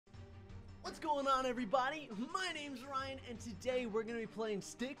What's going on, everybody? My name's Ryan, and today we're going to be playing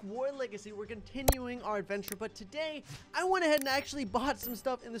Stick War Legacy. We're continuing our adventure, but today I went ahead and actually bought some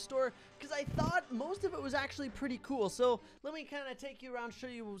stuff in the store because I thought most of it was actually pretty cool. So let me kind of take you around, show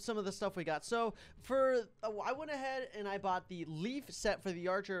you some of the stuff we got. So I went ahead and I bought the leaf set for the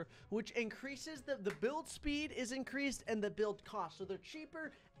archer, which increases the build speed is increased and the build cost. So they're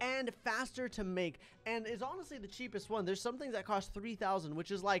cheaper and faster to make, and is honestly the cheapest one. There's some things that cost 3,000,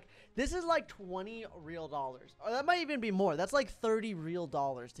 which is like, this is like 20 real dollars, or that might even be more. That's like 30 real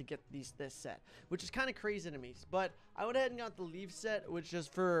dollars to get this set, which is kind of crazy to me. But I went ahead and got the leaf set, which is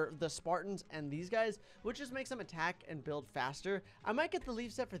for the Spartans and these guys, which just makes them attack and build faster. I might get the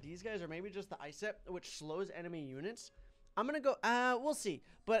leaf set for these guys, or maybe just the ice set, which slows enemy units. I'm gonna go, we'll see.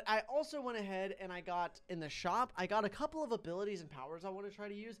 But I also went ahead and I got, in the shop, I got a couple of abilities and powers I want to try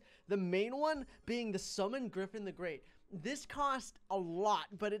to use. The main one being the Summon Griffin the Great. This cost a lot,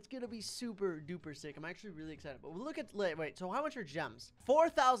 but it's gonna be super duper sick. I'm actually really excited. But look at, wait, so how much are gems?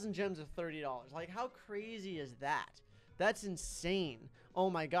 4,000 gems of $30. Like, how crazy is that? That's insane. Oh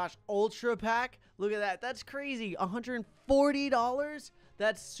my gosh. Ultra pack. Look at that. That's crazy. $140?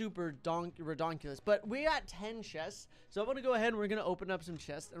 That's super redonkulous. But we got 10 chests. So I'm going to go ahead and we're going to open up some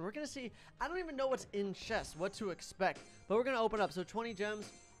chests. And we're going to see. I don't even know what's in chests. What to expect. But we're going to open up. So 20 gems.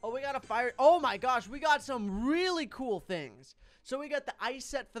 Oh, we got a fire. Oh my gosh. We got some really cool things. So we got the ice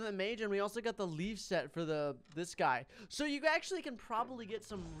set for the mage. And we also got the leaf set for this guy. So you actually can probably get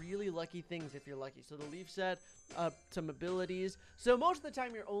some really lucky things if you're lucky. So the leaf set. Some abilities. So most of the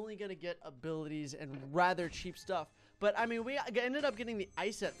time you're only going to get abilities and rather cheap stuff. But I mean, we ended up getting the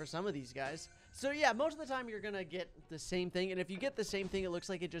ice set for some of these guys. So yeah, most of the time you're going to get the same thing. And if you get the same thing, it looks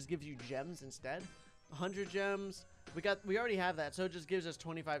like it just gives you gems instead. 100 gems. We already have that, so it just gives us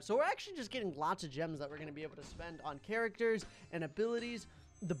 25. So we're actually just getting lots of gems that we're going to be able to spend on characters and abilities.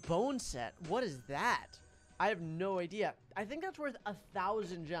 The bone set, what is that? I have no idea. I think that's worth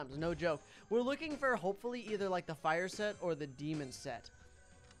 1,000 gems, no joke. We're looking for hopefully either like the fire set or the demon set.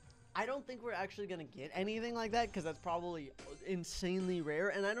 I don't think we're actually going to get anything like that because that's probably insanely rare,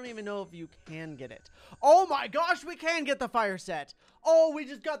 and I don't even know if you can get it. Oh my gosh, we can get the fire set. Oh, we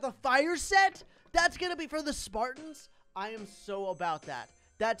just got the fire set? That's going to be for the Spartans? I am so about that.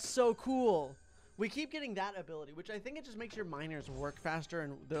 That's so cool. We keep getting that ability, which I think it just makes your miners work faster,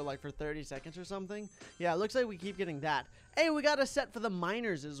 and they're like for 30 seconds or something. Yeah, it looks like we keep getting that. Hey, we got a set for the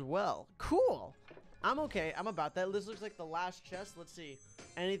miners as well. Cool. I'm okay. I'm about that. This looks like the last chest. Let's see.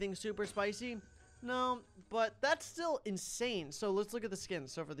 Anything super spicy? No, but that's still insane. So let's look at the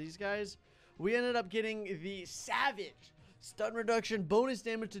skins. So for these guys, we ended up getting the Savage. Stun reduction, bonus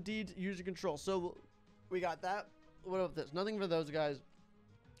damage to deed, user control. So we got that. What about this? Nothing for those guys.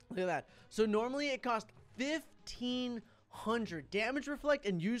 Look at that. So normally it costs 1,500 damage reflect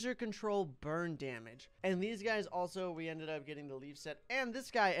and user control burn damage. And these guys also, we ended up getting the leaf set, and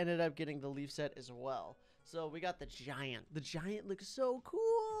this guy ended up getting the leaf set as well. So we got the giant. The giant looks so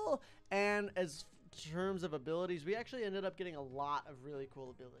cool. And as terms of abilities, we actually ended up getting a lot of really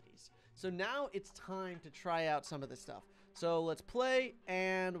cool abilities. So now it's time to try out some of this stuff. So let's play,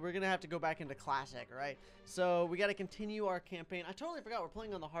 and we're gonna have to go back into classic, right? So we got to continue our campaign. I totally forgot we're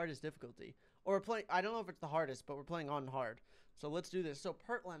playing on the hardest difficulty, or we're playing, I don't know if it's the hardest, but we're playing on hard. So let's do this. So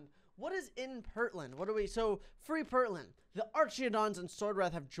Pertland, what is in Pertland? What do we, so free Pertland. The Archiodons and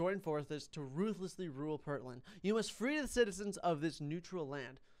Swordwrath have joined forces to ruthlessly rule Pertland. You must free the citizens of this neutral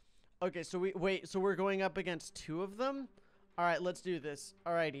land. Okay, so so we're going up against 2 of them. All right, let's do this.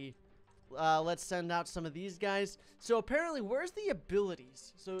 Alrighty. Let's send out some of these guys. So apparently, where's the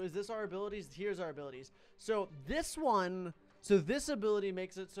abilities? So is this our abilities? Here's our abilities. So this one, so this ability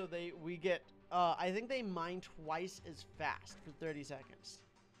makes it so we get, I think they mine twice as fast for 30 seconds.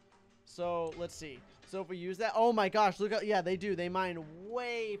 So let's see. So if we use that, oh my gosh, look at, yeah, they do. They mine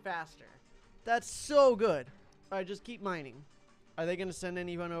way faster. That's so good. All right, just keep mining. Are they going to send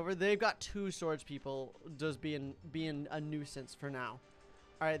anyone over? They've got 2 swords people, just being a nuisance for now.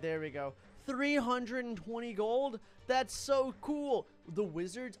 All right, there we go. 320 gold. That's so cool. The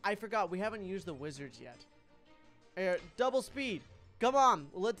wizards. I forgot. We haven't used the wizards yet. Double speed. Come on.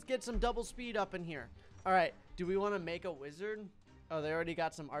 Let's get some double speed up in here. All right. Do we want to make a wizard? Oh, they already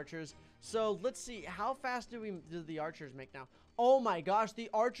got some archers. So let's see. How fast do the archers make now? Oh my gosh.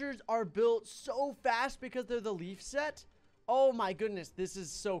 The archers are built so fast because they're the leaf set. Oh my goodness. This is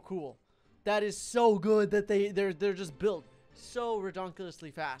so cool. That is so good that they're just built so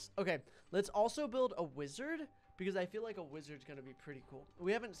redonkulously fast. Okay, let's also build a wizard because I feel like a wizard's gonna be pretty cool.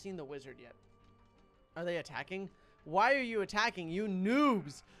 We haven't seen the wizard yet. Are they attacking? Why are you attacking, you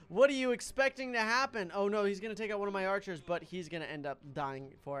noobs? What are you expecting to happen? Oh no, he's gonna take out one of my archers, but he's gonna end up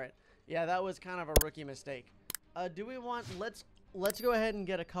dying for it. Yeah, that was kind of a rookie mistake. Do we want, let's go ahead and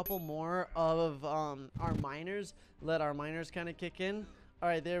get a couple more of our miners. Let our miners kind of kick in. All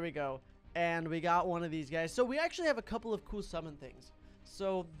right, there we go. And we got one of these guys. So we actually have a couple of cool summon things.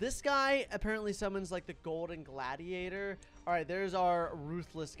 So this guy apparently summons like the golden gladiator. All right, there's our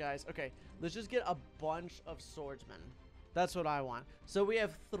ruthless guys. Okay, let's just get a bunch of swordsmen. That's what I want. So we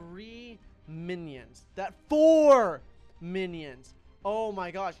have 3 minions. 4 minions. Oh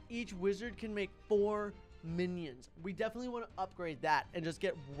my gosh, each wizard can make 4 minions. We definitely want to upgrade that and just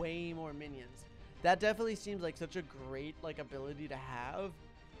get way more minions. That definitely seems like such a great like ability to have.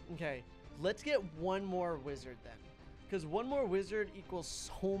 Okay, let's get one more wizard then, because one more wizard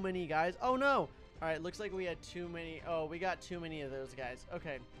equals so many guys. Oh no. All right, looks like we had too many. Oh, we got too many of those guys.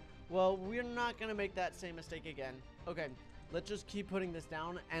 Okay, well, we're not gonna make that same mistake again. Okay, let's just keep putting this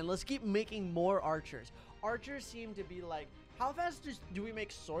down and let's keep making more archers. Archers seem to be like, how fast do we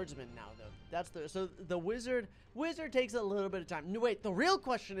make swordsmen now though? That's so the wizard takes a little bit of time. No, wait, the real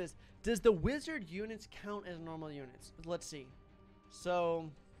question is, does the wizard units count as normal units? Let's see.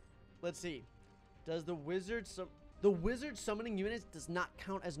 So let's see. Does the wizard summoning units does not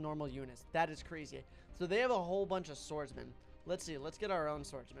count as normal units? That is crazy. So they have a whole bunch of swordsmen. Let's see. Let's get our own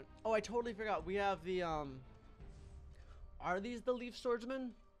swordsmen. Oh, I totally forgot. We have the are these the leaf swordsmen?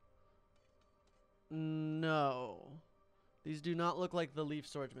 No. These do not look like the leaf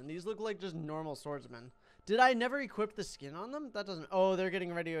swordsmen. These look like just normal swordsmen. Did I never equip the skin on them? That doesn't. Oh, they're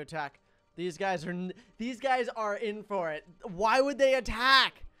getting ready to attack. These guys are in for it. Why would they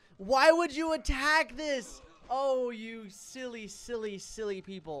attack? Why would you attack this? Oh, you silly, silly, silly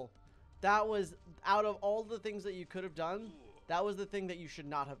people. That was, out of all the things that you could have done, that was the thing that you should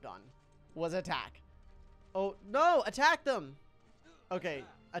not have done, was attack. Oh, no, attack them. Okay,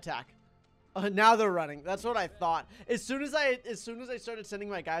 attack. Now they're running. That's what I thought. As soon as I started sending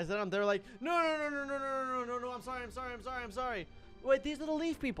my guys at them, they're like, no, I'm sorry. Wait, these are the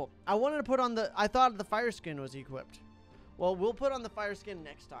leaf people. I wanted to put on I thought the fire skin was equipped. Well, we'll put on the fire skin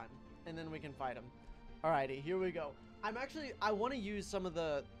next time, and then we can fight them. Alrighty, here we go. I want to use some of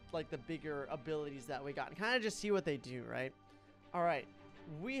the, like, the bigger abilities that we got and kind of just see what they do, right? Alright.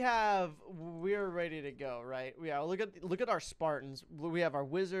 We're ready to go, right? Yeah, look at our Spartans. We have our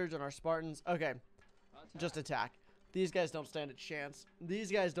wizards and our Spartans. Okay. Just attack. These guys don't stand a chance.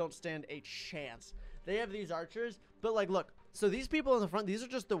 These guys don't stand a chance. They have these archers, but like, look. So these people in the front, these are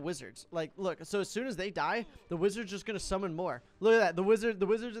just the wizards. Like, look, so as soon as they die, the wizard's just gonna summon more. Look at that. The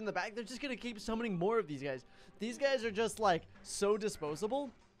wizards in the back, they're just gonna keep summoning more of these guys. These guys are just like so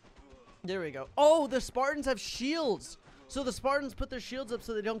disposable. There we go. Oh, the Spartans have shields. So the Spartans put their shields up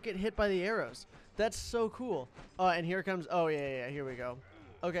so they don't get hit by the arrows. That's so cool. And here comes, oh yeah, here we go.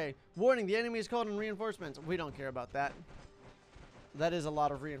 Okay, warning, the enemy is called in reinforcements. We don't care about that. That is a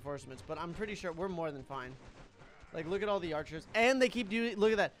lot of reinforcements, but I'm pretty sure we're more than fine. Like, look at all the archers. And they keep doing,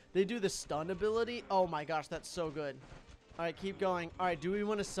 look at that. They do the stun ability. Oh my gosh, that's so good. All right, keep going. All right, do we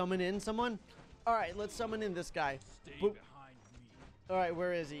want to summon in someone? All right, let's summon in this guy. All right,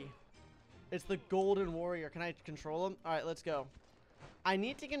 where is he? It's the golden warrior. Can I control him? All right, let's go. I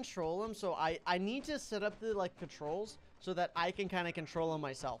need to control him, so I need to set up the, like, controls so that I can kind of control him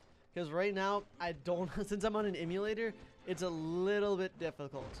myself. Because right now, I don't, since I'm on an emulator, it's a little bit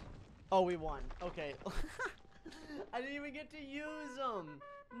difficult. Oh, we won. Okay. I didn't even get to use them.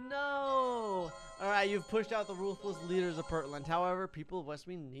 No. All right, you've pushed out the ruthless leaders of Portland. However, people of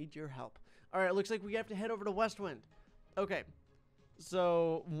Westwind need your help. All right, looks like we have to head over to Westwind. Okay.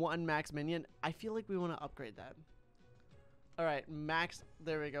 So, 1 max minion. I feel like we want to upgrade that. All right, max.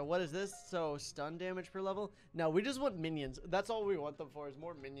 There we go. What is this? So, stun damage per level? No, we just want minions. That's all we want them for, is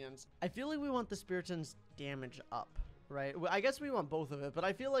more minions. I feel like we want the Spiritans' damage up, right? I guess we want both of it, but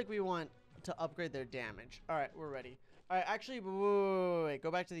I feel like we want to upgrade their damage. All right, we're ready. All right, actually, wait. Go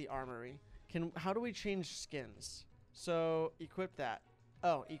back to the armory. How do we change skins? So, equip that.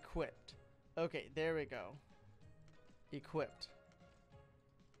 Oh, equipped. Okay, there we go. Equipped.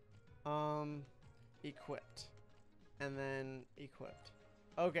 Equipped. And then equipped.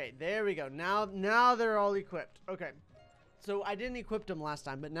 Okay, there we go. Now they're all equipped. Okay. So I didn't equip them last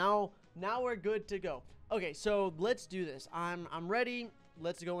time, but now we're good to go. Okay, so let's do this. I'm ready.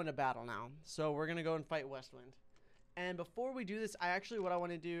 Let's go into battle now. So we're gonna go and fight Westwind. And before we do this, what I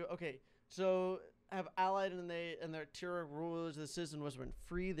want to do. Okay, so have allied and their tyrannic rulers of the citizen Westwind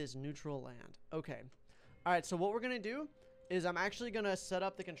free this neutral land. Okay. All right. So what we're gonna do is I'm actually gonna set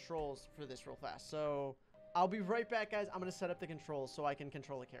up the controls for this real fast. So I'll be right back, guys. I'm gonna set up the controls so I can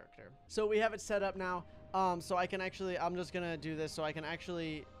control a character. So we have it set up now. So I'm just gonna do this so I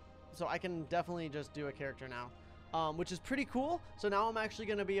can definitely just do a character now. which is pretty cool. So now I'm actually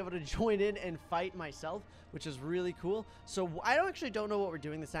going to be able to join in and fight myself, which is really cool. So I don't know what we're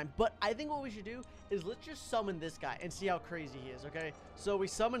doing this time, but I think what we should do is let's just summon this guy and see how crazy he is, okay? So we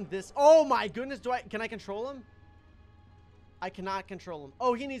summoned this. Oh my goodness, can I control him? I cannot control him.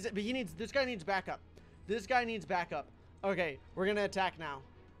 Oh, this guy needs backup. This guy needs backup. Okay, we're going to attack now.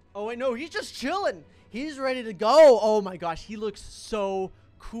 Oh wait, no, he's just chilling. He's ready to go. Oh my gosh, he looks so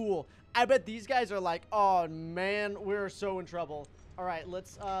cool. I bet these guys are like, oh man, we're so in trouble. All right,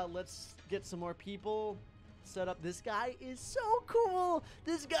 let's get some more people set up. This guy is so cool.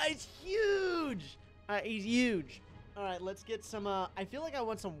 This guy's huge. All right, he's huge. All right, let's get some, I feel like I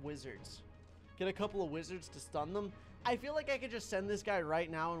want some wizards. Get a couple of wizards to stun them. I feel like I could just send this guy right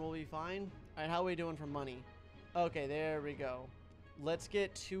now and we'll be fine. All right, how are we doing for money? Okay, there we go. Let's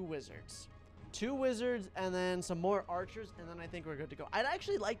get 2 wizards. 2 wizards and then some more archers, and then I think we're good to go. I'd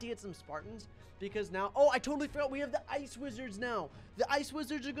actually like to get some Spartans because now... Oh, I totally forgot we have the ice wizards now. The ice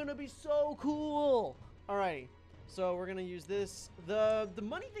wizards are going to be so cool. Alrighty. So we're going to use this. The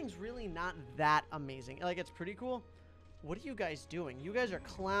money thing's really not that amazing. Like, it's pretty cool. What are you guys doing? You guys are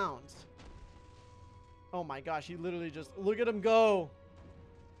clowns. Oh my gosh, he literally just... Look at him go.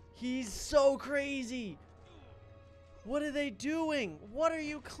 He's so crazy. What are they doing? What are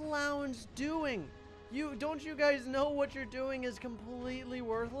you clowns doing? Don't you guys know what you're doing is completely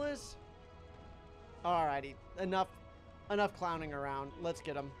worthless? Alrighty, enough clowning around. Let's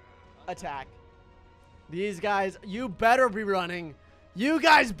get them. Attack. These guys, you better be running. You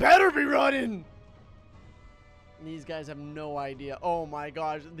guys better be running. These guys have no idea. Oh my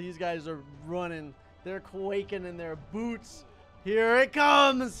gosh, these guys are running. They're quaking in their boots. Here it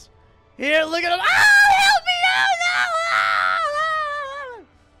comes. Here, look at him. Ah, help me out.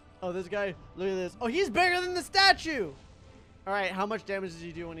 Oh, this guy, look at this. Oh, he's bigger than the statue. All right, how much damage does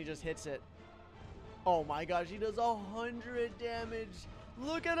he do when he just hits it? Oh my gosh, he does 100 damage.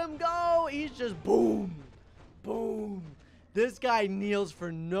 Look at him go. He's just boom, boom. This guy kneels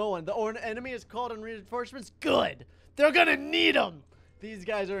for no one. The enemy is called in reinforcements. Good. They're going to need him. These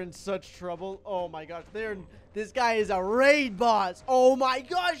guys are in such trouble. Oh my gosh. This guy is a raid boss. Oh my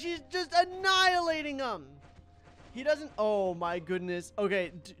gosh. He's just annihilating them. He doesn't. Oh my goodness.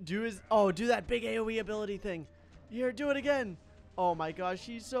 Okay. Do that big AoE ability thing. Here, do it again. Oh my gosh.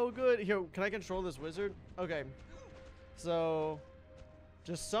 He's so good. Here, can I control this wizard? Okay. So,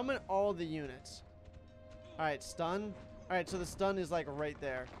 just summon all the units. All right. Stun. All right. So the stun is like right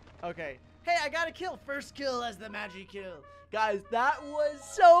there. Okay. Hey, I got a kill. First kill as the magic kill. Guys, that was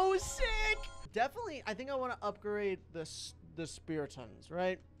so sick. Definitely, I think I want to upgrade the Spiritons,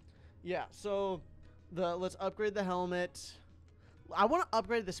 right? Yeah, so let's upgrade the helmet. I want to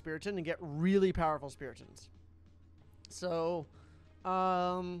upgrade the Spiriton and get really powerful Spiritons. So,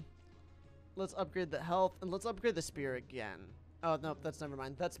 let's upgrade the health and let's upgrade the spear again. Oh, no, that's never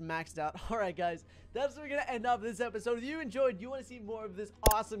mind. That's maxed out. All right, guys. That's where we're going to end off this episode. If you enjoyed, you want to see more of this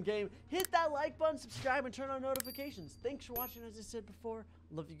awesome game, hit that like button, subscribe, and turn on notifications. Thanks for watching, as I said before.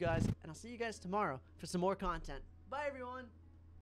 Love you guys, and I'll see you guys tomorrow for some more content. Bye, everyone.